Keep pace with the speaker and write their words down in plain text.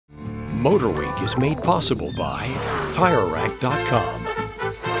MotorWeek is made possible by TireRack.com,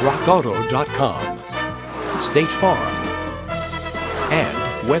 RockAuto.com, State Farm, and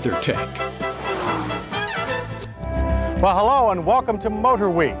WeatherTech. Well, hello and welcome to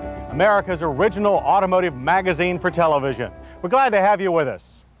MotorWeek, America's original automotive magazine for television. We're glad to have you with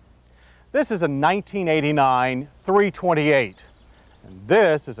us. This is a 1989 328, and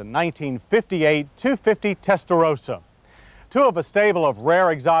this is a 1958 250 Testarossa. Two of a stable of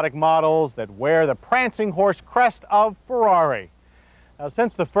rare exotic models that wear the prancing horse crest of Ferrari. Now,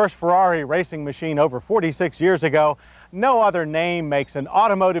 since the first Ferrari racing machine over 46 years ago, no other name makes an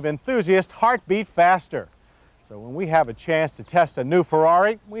automotive enthusiast heart beat faster. So when we have a chance to test a new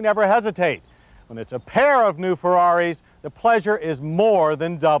Ferrari, we never hesitate. When it's a pair of new Ferraris, the pleasure is more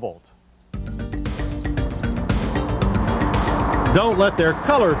than doubled. Don't let their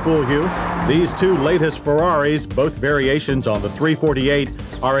color fool you. These two latest Ferraris, both variations on the 348,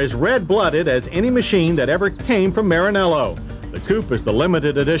 are as red-blooded as any machine that ever came from Maranello. The coupe is the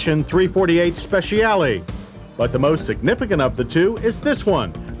limited edition 348 Speciale. But the most significant of the two is this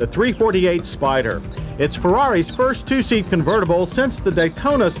one, the 348 Spider. It's Ferrari's first two-seat convertible since the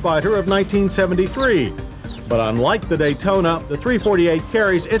Daytona Spider of 1973. But unlike the Daytona, the 348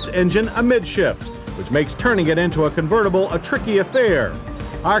 carries its engine amidships, which makes turning it into a convertible a tricky affair.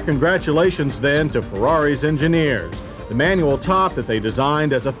 Our congratulations then to Ferrari's engineers. The manual top that they designed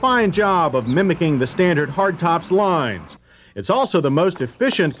does a fine job of mimicking the standard hardtops lines. It's also the most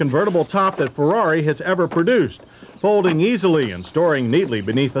efficient convertible top that Ferrari has ever produced, folding easily and storing neatly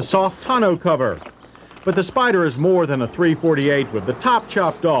beneath a soft tonneau cover. But the Spider is more than a 348 with the top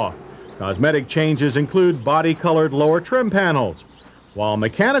chopped off. Cosmetic changes include body-colored lower trim panels, while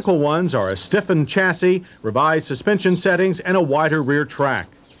mechanical ones are a stiffened chassis, revised suspension settings, and a wider rear track.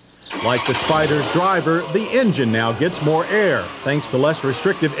 Like the Spider's driver, the engine now gets more air, thanks to less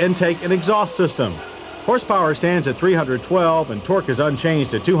restrictive intake and exhaust systems. Horsepower stands at 312 and torque is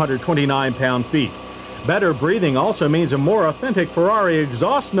unchanged at 229 pound-feet. Better breathing also means a more authentic Ferrari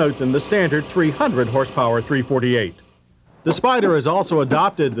exhaust note than the standard 300 horsepower 348. The Spider has also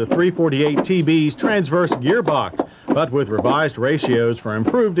adopted the 348 TB's transverse gearbox, but with revised ratios for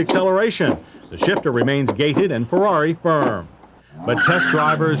improved acceleration. The shifter remains gated and Ferrari firm. But test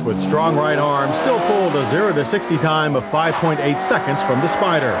drivers with strong right arms still pulled a 0 to 60 time of 5.8 seconds from the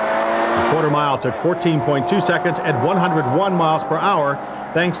Spider. A quarter mile took 14.2 seconds at 101 miles per hour,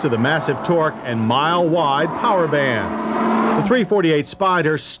 thanks to the massive torque and mile-wide power band. The 348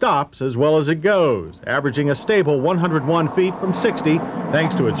 Spider stops as well as it goes, averaging a stable 101 feet from 60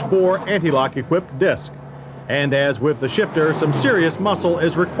 thanks to its 4 anti-lock equipped discs. And as with the shifter, some serious muscle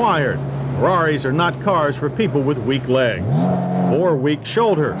is required. Ferraris are not cars for people with weak legs or weak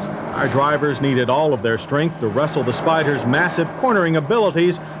shoulders. Our drivers needed all of their strength to wrestle the Spider's massive cornering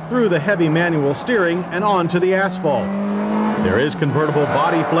abilities through the heavy manual steering and onto the asphalt. There is convertible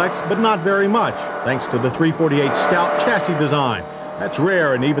body flex, but not very much, thanks to the 348 stout chassis design. That's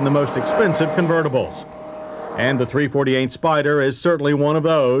rare in even the most expensive convertibles. And the 348 Spider is certainly one of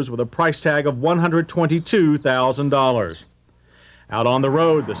those, with a price tag of $122,000. Out on the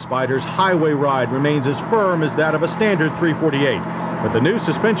road, the Spider's highway ride remains as firm as that of a standard 348, but the new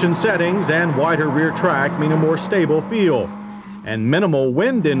suspension settings and wider rear track mean a more stable feel. And minimal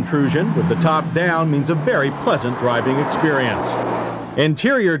wind intrusion with the top down means a very pleasant driving experience.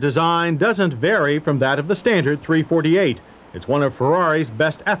 Interior design doesn't vary from that of the standard 348. It's one of Ferrari's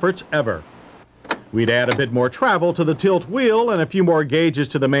best efforts ever. We'd add a bit more travel to the tilt wheel and a few more gauges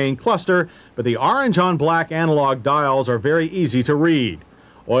to the main cluster, but the orange on black analog dials are very easy to read.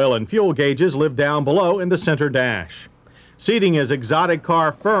 Oil and fuel gauges live down below in the center dash. Seating is exotic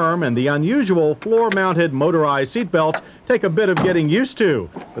car firm, and the unusual floor-mounted motorized seatbelts take a bit of getting used to,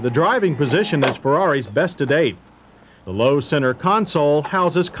 but the driving position is Ferrari's best to date. The low center console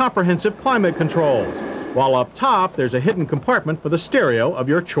houses comprehensive climate controls, while up top there's a hidden compartment for the stereo of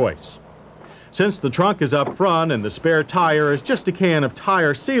your choice. Since the trunk is up front and the spare tire is just a can of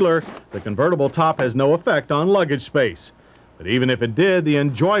tire sealer, the convertible top has no effect on luggage space. But even if it did, the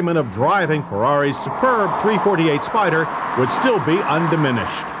enjoyment of driving Ferrari's superb 348 Spider would still be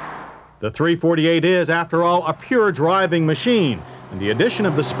undiminished. The 348 is, after all, a pure driving machine, and the addition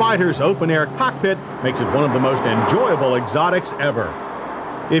of the Spider's open-air cockpit makes it one of the most enjoyable exotics ever.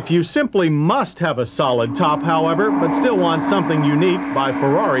 If you simply must have a solid top, however, but still want something unique by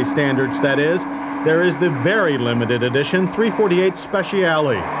Ferrari standards, that is, there is the very limited edition 348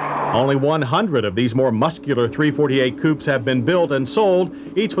 Speciale. Only 100 of these more muscular 348 coupes have been built and sold,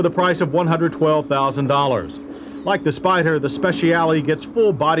 each with a price of $112,000. Like the Spider, the Speciale gets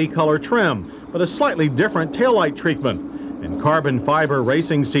full body color trim, but a slightly different taillight treatment. and carbon fiber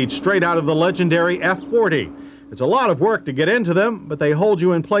racing seats straight out of the legendary F40. It's a lot of work to get into them, but they hold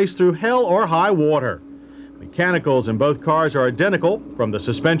you in place through hell or high water. Mechanicals in both cars are identical, from the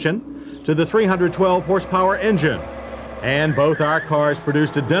suspension to the 312 horsepower engine. And both our cars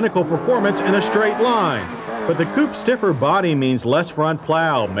produced identical performance in a straight line. But the coupe's stiffer body means less front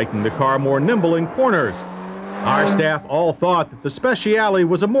plow, making the car more nimble in corners. Our staff all thought that the Speciale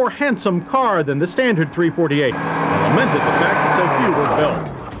was a more handsome car than the standard 348, and lamented the fact that so few were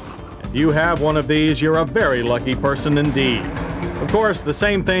built. If you have one of these, you're a very lucky person indeed. Of course, the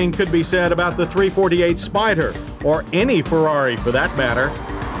same thing could be said about the 348 Spider, or any Ferrari for that matter.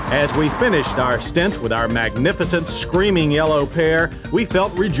 As we finished our stint with our magnificent screaming yellow pair, we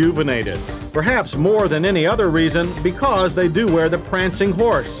felt rejuvenated. Perhaps more than any other reason, because they do wear the prancing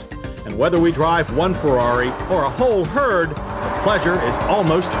horse. And whether we drive one Ferrari or a whole herd, the pleasure is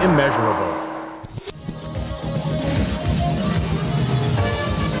almost immeasurable.